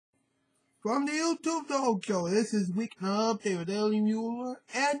From the YouTube Dog Show, this is Weeknight update with Muller,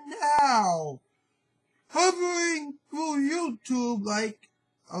 and now, hovering through YouTube like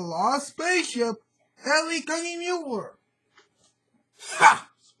a lost spaceship, Muller. Ha!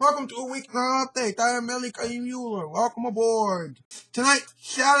 Welcome to a Weeknight update. I am Muller. Welcome aboard. Tonight,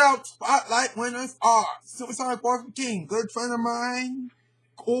 Shoutout Spotlight winners are Suicide Boyfriend King, good friend of mine,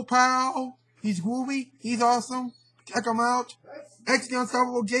 cool pal. He's groovy. He's awesome. Check him out. XD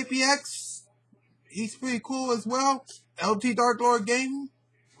Unstoppable JPX. He's pretty cool as well. LT Dark Lord Gaming,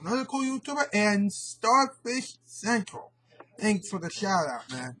 another cool YouTuber, and Starfish Central. Thanks for the shout out,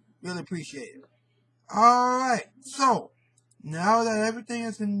 man. Really appreciate it. Alright, so now that everything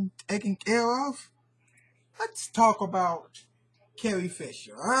has been taken care of, let's talk about Carrie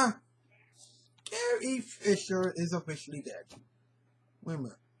Fisher, huh? Carrie Fisher is officially dead. Wait a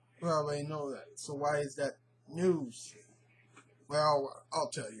minute. We already know that. So why is that news? Well, I'll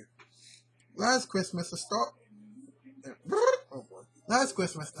tell you. Last Christmas, the star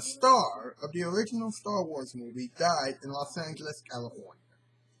of the original Star Wars movie died in Los Angeles, California.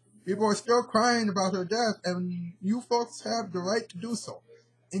 People are still crying about her death, and you folks have the right to do so.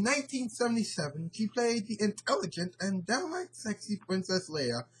 In 1977, she played the intelligent and downright sexy Princess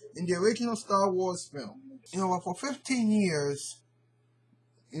Leia in the original Star Wars film. For 15 years,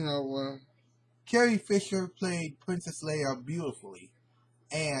 Carrie Fisher played Princess Leia beautifully,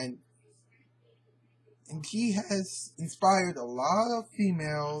 and she has inspired a lot of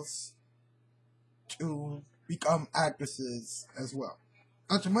females to become actresses as well.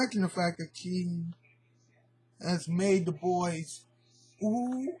 Not to mention the fact that she has made the boys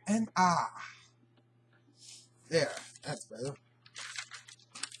ooh and ah. There, that's better.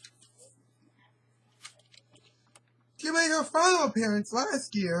 She made her final appearance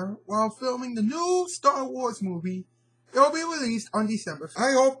last year while filming the new Star Wars movie. It will be released on December 5th.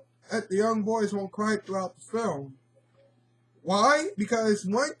 I hope that the young boys won't cry throughout the film. Why? Because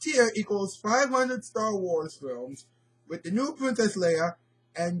one tier equals 500 Star Wars films with the new Princess Leia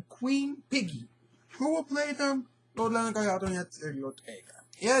and Queen Piggy. Who will play them?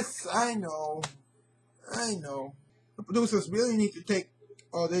 Yes, I know. The producers really need to take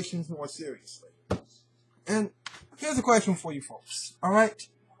auditions more seriously. And here's a question for you folks, alright?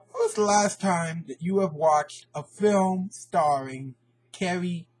 When was the last time that you have watched a film starring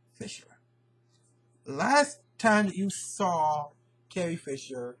Carrie Fisher? The last time that you saw Carrie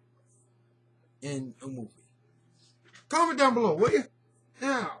Fisher in a movie? Comment down below, will you?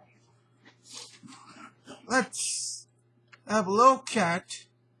 Now, let's have a little chat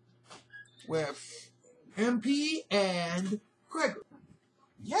with MP and Gregory.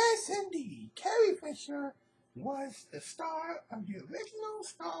 Yes, indeed, Carrie Fisher was the star of the original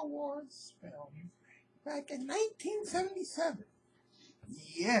Star Wars film back in 1977.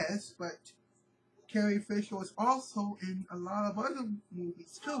 Yes, but Carrie Fisher was also in a lot of other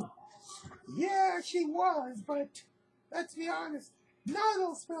movies too. Yeah, she was, but let's be honest, none of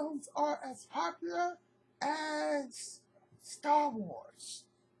those films are as popular as Star Wars.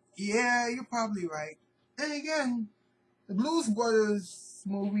 Yeah, you're probably right. And again, the Blues Brothers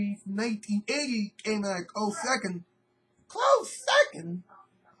movie from 1980 came out a close second. Close second?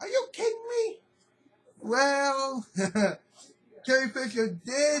 Are you kidding me? Well, Carrie Fisher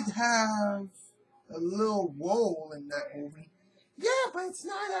did have a little role in that movie. Yeah, but it's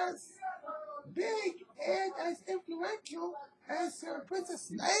not as big and as influential as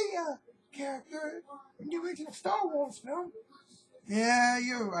Princess Leia character in the original Star Wars film. Yeah,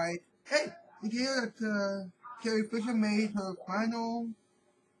 you're right. Hey, did you hear that Carrie Fisher made her final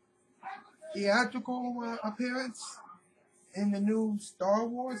theatrical appearance in the new Star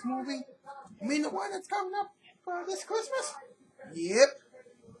Wars movie? You mean the one that's coming up this Christmas? Yep.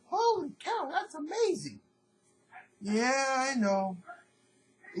 Holy cow, that's amazing. Yeah, I know.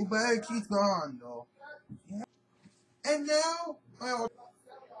 Too bad she's gone, though. Yeah. And now, well,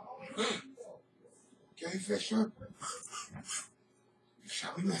 Carrie Fisher,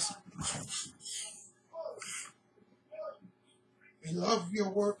 shall we listen? We love your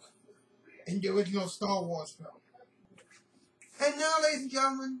work in the original Star Wars film. And now, ladies and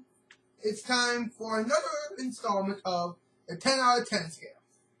gentlemen, it's time for another installment of the 10 out of 10 scale.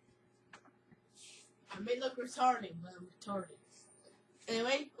 I may look retarded, but I'm retarded.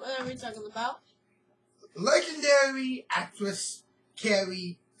 Anyway, what are we talking about? Legendary actress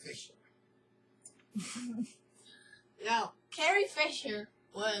Carrie Fisher. Now, Carrie Fisher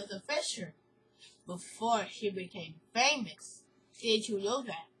was a Fisher before she became famous. Did you know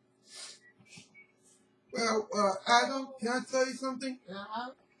that? Well, Adam, can I tell you something?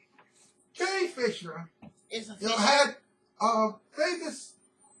 Uh-huh. Carrie Fisher Is a Fisher. had a famous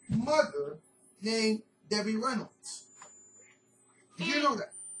mother named Debbie Reynolds. Did you know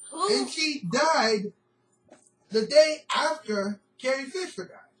that? Who? And she died the day after Carrie Fisher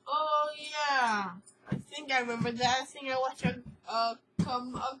died. Oh yeah, I think I remember that. I think I watched a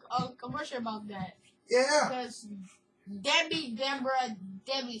commercial about that. Yeah. Because Deborah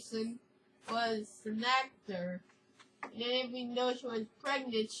Davison was an actor, and even though she was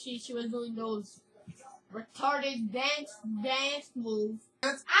pregnant, she was doing those retarded dance moves.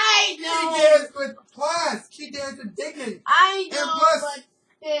 I know. She danced with class. She danced with dignity. I know, And plus, but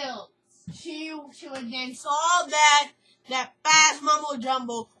still, she would dance all that fast mumbo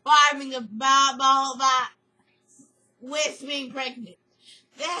jumbo, having about with being pregnant.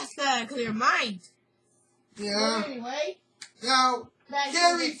 That's got a clear mind. yeah. But anyway, Now, back to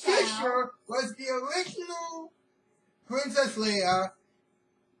Carrie the child. Fisher was the original Princess Leia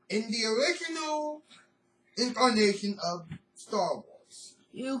in the original incarnation of Star Wars.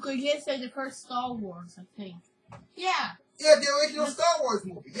 You could just say the first Star Wars, I think. Yeah. Yeah, the original Star Wars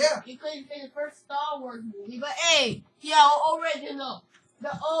movie, yeah. You couldn't say the first Star Wars movie, but hey, original.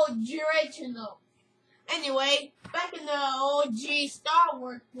 The original. Anyway, back in the OG Star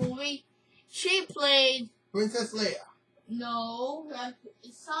Wars movie, she played... Princess Leia. No,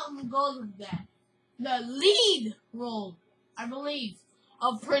 something goes with that. The lead role, I believe,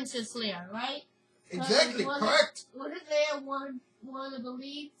 of Princess Leia, right? Exactly, correct. Was it Leia one of the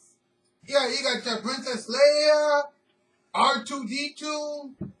leads? Yeah, you got the Princess Leia,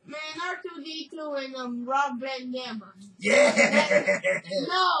 R2-D2. Man, R2-D2 and Rob Van Dam. Yeah.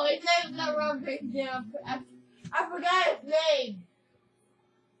 No, his name's not Rob Van Dam. I forgot his name.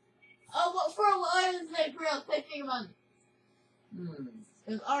 Oh, what is his name for real? Think about it.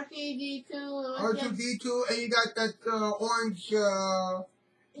 There's R2-D2. R2-D2, and you got that orange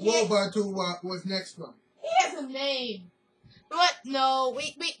robot who was next one. He has a name. But no,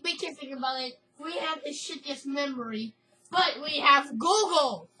 we can think about it. We have the shittiest memory. But we have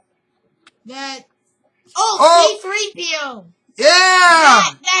Google. That C-3PO. Yeah!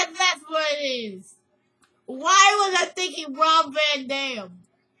 That's what it is. Why was I thinking Rob Van Dam?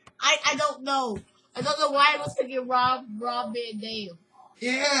 I don't know. I don't know why I was thinking Rob Van Dam.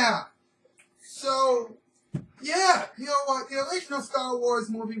 Yeah. So, yeah, you know what? The original Star Wars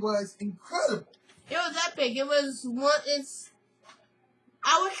movie was incredible. It was epic. It was what is.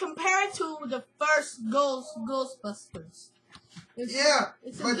 I would compare it to the first Ghostbusters.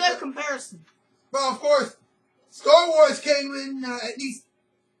 It's a good comparison. Well, of course, Star Wars came in at least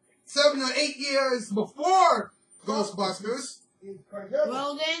 7 or 8 years before Ghostbusters.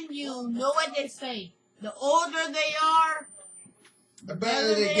 Well, then you know what they say. The older they are, the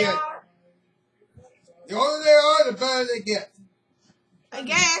better they get. The older they are, the better they get. I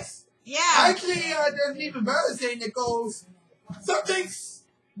guess. Yeah. Actually, there's an even better saying that goes, some things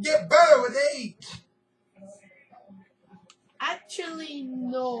get better with age. Actually,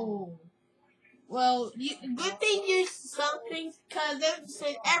 no. Well, good thing you some things, because they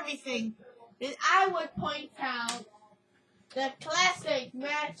said everything. Then I would point out the classic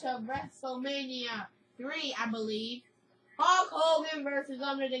match of WrestleMania 3, I believe. Hulk Hogan versus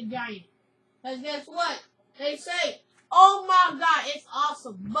Andre the Giant. Because guess what? They say, oh my god, it's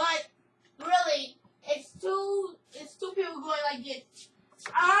awesome. But, really, it's two people going like this.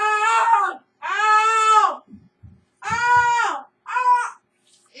 Ow! Ow! Ow! Ow!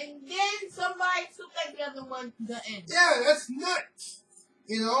 And then somebody took like the other one to the end. Yeah, that's nuts.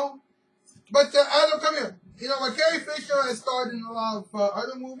 You know? But Adam, come here. You know, Carrie Fisher has starred in a lot of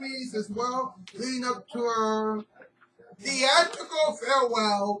other movies as well, leading up to her theatrical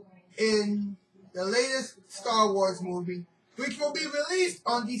farewell in the latest Star Wars movie, which will be released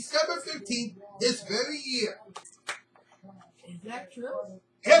on December 15th this very year. Is that true?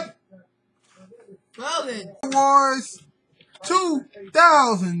 Yep. Well then. Star Wars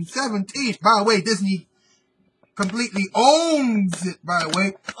 2017. By the way, Disney completely owns it, by the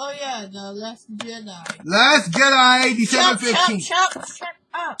way. Oh yeah, the Last Jedi. Last Jedi, December 15th. Shut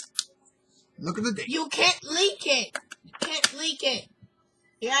up. Look at the date. You can't leak it. You can't leak it.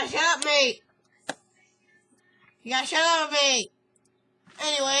 You gotta shut up, mate. You gotta shut up, mate.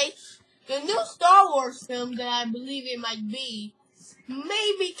 Anyway, the new Star Wars film that I believe it might be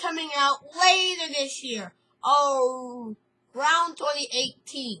may be coming out later this year. Oh, around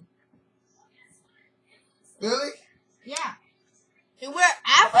 2018. Really? Yeah. And we're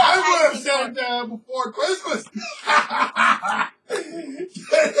I would have advertising said before Christmas.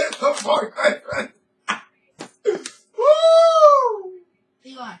 Before Christmas. Woo!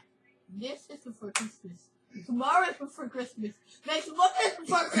 Eli, this is before Christmas. Tomorrow is before Christmas. Next month is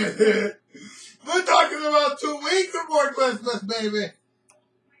before Christmas. We're talking about 2 weeks before Christmas, baby.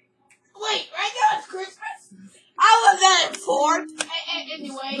 not in 4.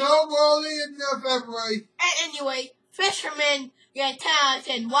 Anyway. No, we're only in February. Anyway, Fisherman got 10 out of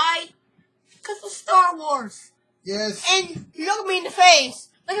 10. Why? Because of Star Wars. Yes. And look me in the face.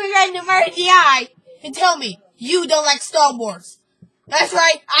 Look me right in the eye and tell me you don't like Star Wars. That's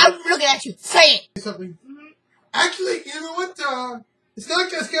right. I'm looking at you. Say it. Something. Actually, you know what? It's not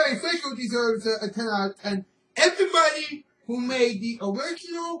just Carrie Fisher who deserves a 10 out of 10. Everybody who made the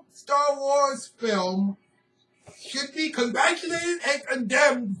original Star Wars film should be congratulated and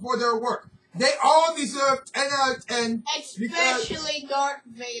condemned for their work. They all deserve 10 out of 10. Especially Darth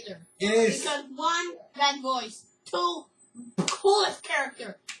Vader. Yes. Because 1, that voice. 2, coolest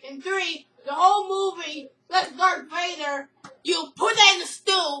character. And 3, the whole movie, let Darth Vader, you put that in the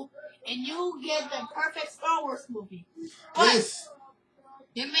stew, and you get the perfect Star Wars movie. But Yes.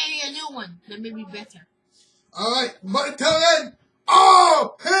 there may be a new one that may be better. Alright, but until then,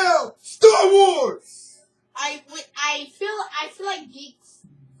 all hail Star Wars! I feel like geeks.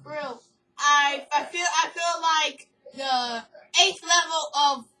 For real. I feel like the 8th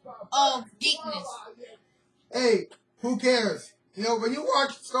level of geekness. Hey, who cares? You know, when you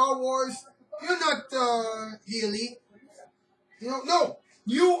watch Star Wars, you're not the elite. You know, no,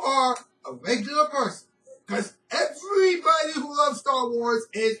 you are a regular person. Because everybody who loves Star Wars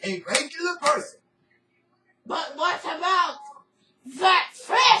is a regular person. But what about that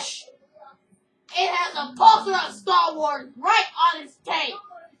fish? It has a poster of Star Wars right on its tail.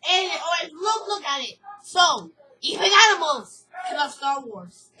 And it always look at it. So, even animals can love Star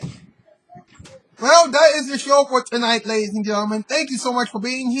Wars. Well, that is the show for tonight, ladies and gentlemen. Thank you so much for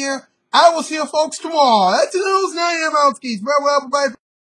being here. I will see you folks tomorrow. That's the news. 9 am out skis. Bye, bye, bye.